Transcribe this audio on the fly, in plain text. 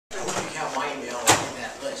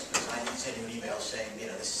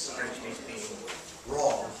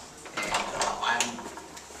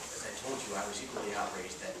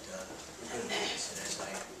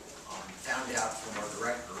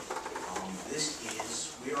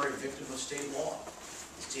we are a victim of state law.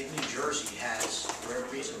 The state of New Jersey has, for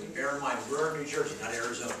every reason, bear in mind, we're in New Jersey, not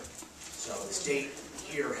Arizona. So the state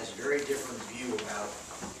here has a very different view about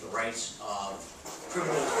the rights of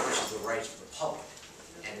criminals versus the rights of the public.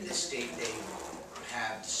 And in this state, they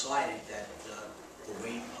have decided that the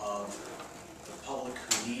weight of the public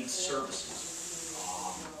who needs services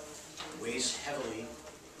weighs heavily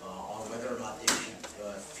on whether or not they should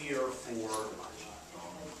fear for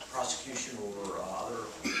prosecution or other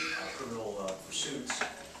criminal pursuits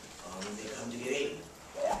when they come to get aid.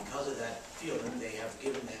 And because of that feeling, they have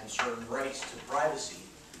given them certain rights to privacy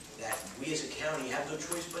that we as a county have no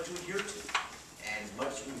choice but to adhere to. And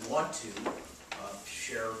much as we want to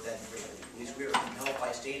share that information, at least we are compelled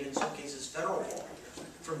by state and in some cases federal law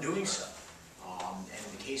from doing so. And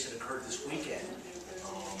in the case that occurred this weekend,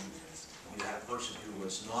 you had a person who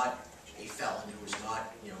was not a felon, who was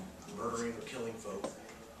not, murdering or killing folk,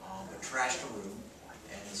 but trashed a room,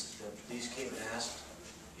 and the police came and asked,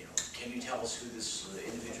 can you tell us who this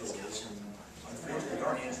individual is? And unfortunately,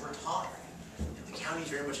 our hands were tied. And the county is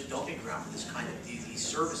very much a dumping ground for this kind of these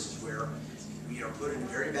services where we are put in a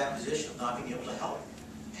very bad position of not being able to help.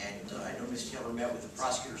 And I know Ms. Taylor met with the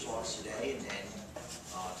prosecutor's office today and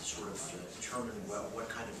to sort of determine what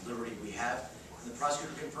kind of liberty we have. And the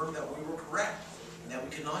prosecutor confirmed that we were correct and that we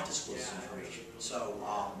could not disclose this information.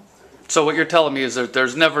 So what you're telling me is that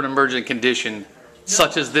there's never an emergent condition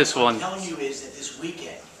such as this one. What I'm telling you is that this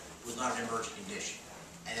weekend was not an emergent condition,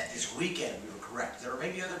 and that this weekend we were correct. There are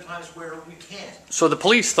maybe other times where we can't. So the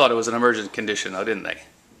police thought it was an emergent condition, though, didn't they?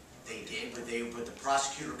 They did, but the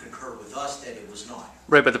prosecutor concurred with us that it was not.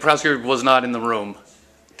 Right, but the prosecutor was not in the room,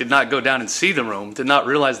 did not go down and see the room, did not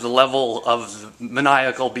realize the level of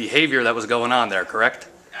maniacal behavior that was going on there, correct?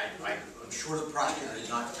 I'm sure the prosecutor did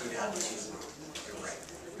not go down and see the room. You're right.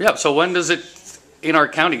 Yeah, so when does it, in our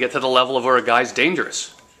county, get to the level of where a guy's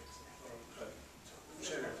dangerous?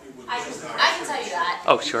 I can tell you that.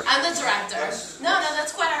 Oh, sure. I'm the director. No,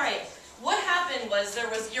 that's quite all right. What happened was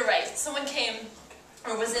you're right, someone came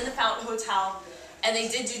or was in the Fountain Hotel and they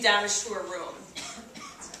did do damage to a room.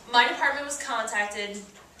 My department was contacted.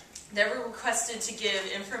 They were requested to give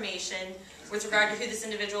information with regard to who this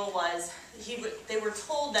individual was. They were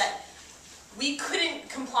told that we couldn't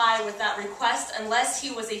comply with that request unless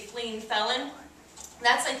he was a fleeing felon.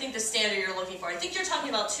 That's, I think, the standard you're looking for. I think you're talking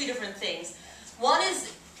about two different things. One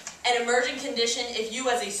is an emergent condition if you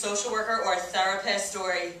as a social worker or a therapist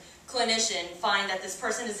or a clinician find that this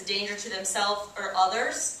person is a danger to themselves or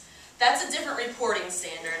others. That's a different reporting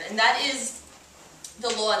standard, and that is the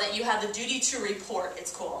law that you have the duty to report,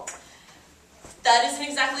 it's called. That isn't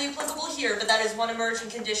exactly applicable here, but that is one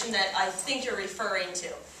emergent condition that I think you're referring to.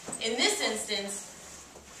 In this instance,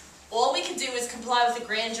 all we could do is comply with a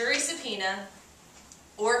grand jury subpoena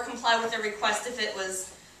or comply with a request if it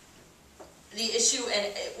was the issue and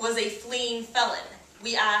it was a fleeing felon.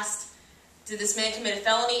 We asked, did this man commit a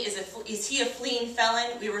felony? Is he a fleeing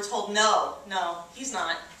felon? We were told, no, he's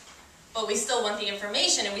not. But we still want the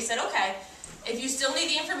information, and we said, okay, if you still need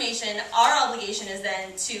the information, our obligation is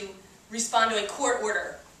then to respond to a court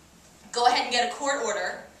order. Go ahead and get a court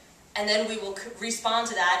order, and then we will respond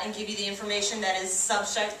to that and give you the information that is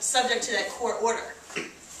subject to that court order.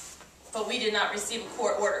 But we did not receive a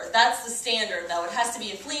court order. That's the standard, though. It has to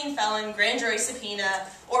be a fleeing felon, grand jury subpoena,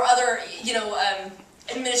 or other,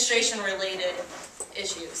 administration-related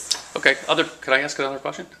issues. Okay, could I ask another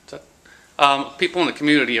question? People in the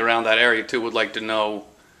community around that area, too, would like to know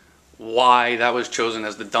why that was chosen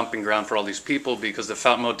as the dumping ground for all these people, because the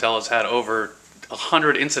Fountain Motel has had over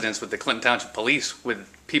 100 incidents with the Clinton Township Police with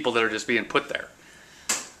people that are just being put there.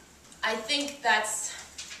 I think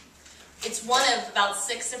it's one of about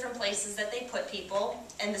 6 different places that they put people,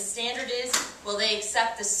 and the standard is, will they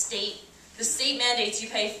accept the state mandates you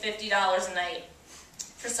pay $50 a night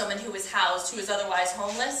for someone who is housed, who is otherwise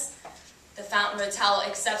homeless. The Fountain Motel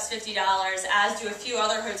accepts $50, as do a few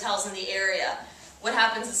other hotels in the area. What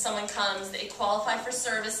happens is someone comes, they qualify for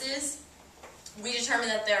services, we determine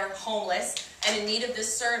that they're homeless and in need of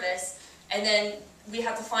this service, and then we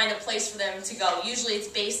have to find a place for them to go. Usually it's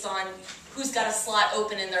based on who's got a slot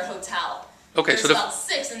open in their hotel. Okay, there's about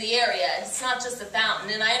 6 in the area. It's not just the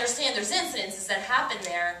Fountain, and I understand there's incidences that happen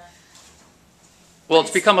there. Well,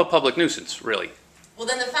 it's become a public nuisance, really. Well,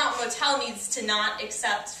 then the Fountain Motel needs to not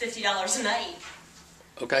accept $50 a night.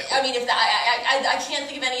 Okay. I mean, I can't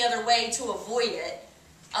think of any other way to avoid it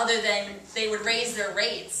other than they would raise their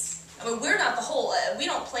rates. I mean, we're not the whole, we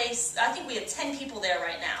don't place, I think we have 10 people there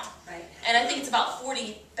right now. Right. And I think it's about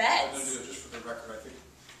 40 beds. Just for the record, I think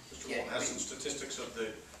Mr. Walton has some statistics of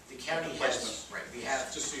the county placements. Right, we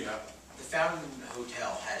have. Just so you have. The Fountain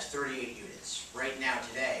Hotel has 38 units. Right now,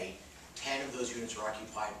 today, 10 of those units are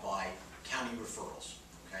occupied by county referrals,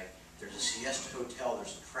 okay? There's a Siesta Hotel,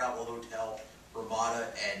 there's a Travel Hotel, Ramada,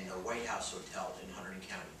 and the White House Hotel in Hunterdon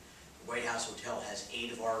County. The White House Hotel has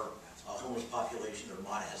 8 of our homeless population, the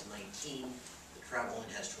Ramada has 19, the Travel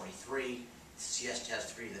Inn has 23, the Siesta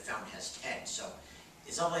has 3, and the Fountain has 10. So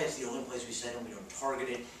it's not like it's the only place we send them, we don't target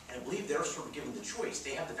it, and I believe they're sort of given the choice.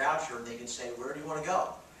 They have the voucher and they can say, where do you want to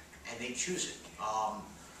go? And they choose it.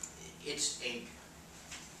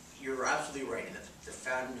 You're absolutely right, and the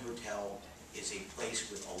Fountain Hotel is a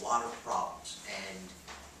place with a lot of problems, and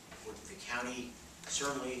the county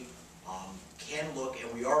certainly can look,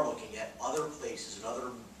 and we are looking at other places and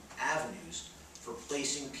other avenues for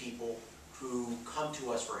placing people who come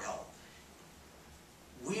to us for help.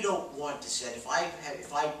 We don't want to say, if I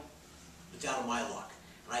was down on my luck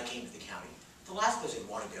and I came to the county, the last place I'd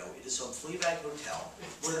want to go is some flea bag hotel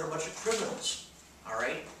where there are a bunch of criminals, all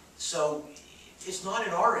right? So it's not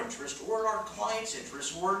in our interest or in our client's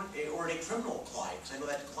interest or in a criminal client, because I know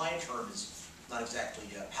that client term is not exactly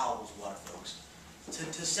palatable to a lot of folks,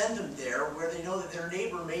 to send them there where they know that their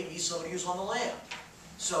neighbor may be somebody who's on the lam.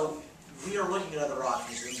 So we are looking at other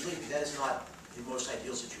options, and believe me, that is not the most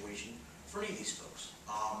ideal situation for any of these folks.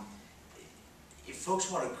 If folks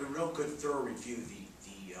want a real good, thorough review,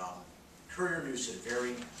 the Courier News did a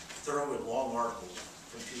very thorough and long article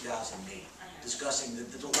from 2008 discussing the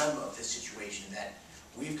dilemma of this situation, that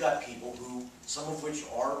we've got people who, some of which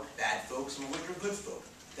are bad folks, some of which are good folk,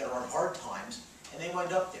 that are on hard times, and they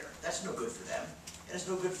wind up there. That's no good for them, and it's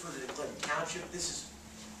no good for the Clinton Township. This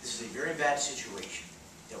is a very bad situation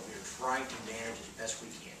that we are trying to manage as best we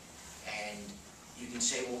can. And you can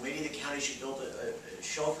say, well, maybe the county should build a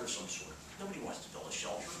shelter of some sort. Nobody wants to build a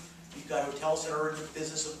shelter. You've got hotels that are in the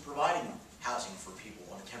business of providing housing for people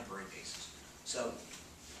on a temporary basis. So,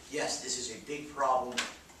 yes, this is a big problem.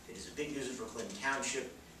 It is a big nuisance for Clinton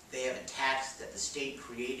Township. They have a tax that the state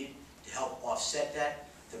created to help offset that.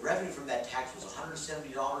 The revenue from that tax was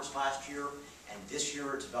 $170 last year, and this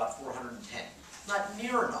year it's about $410. Not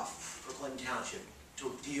near enough for Clinton Township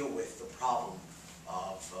to deal with the problem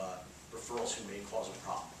of referrals who may cause a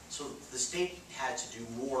problem. So the state had to do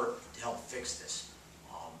more to help fix this.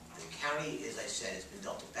 The county, as I said, has been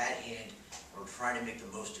dealt a bad hand. We're trying to make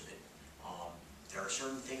the most of it. There are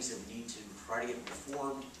certain things that we need to try to get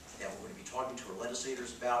reformed that we're going to be talking to our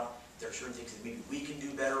legislators about. There are certain things that maybe we can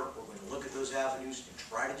do better. We're going to look at those avenues and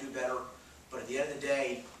try to do better. But at the end of the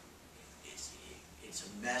day, it's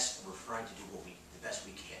a mess, and we're trying to do the best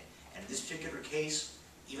we can. And in this particular case,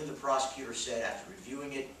 even the prosecutor said after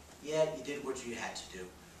reviewing it, yeah, you did what you had to do.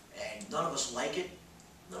 And none of us like it.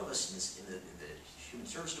 None of us in the Human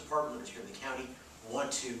Service Department or here in the county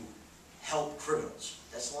want to help criminals.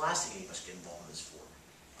 That's the last thing any of us get involved in this for.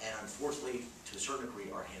 And unfortunately, to a certain degree,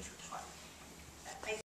 our hands are tied.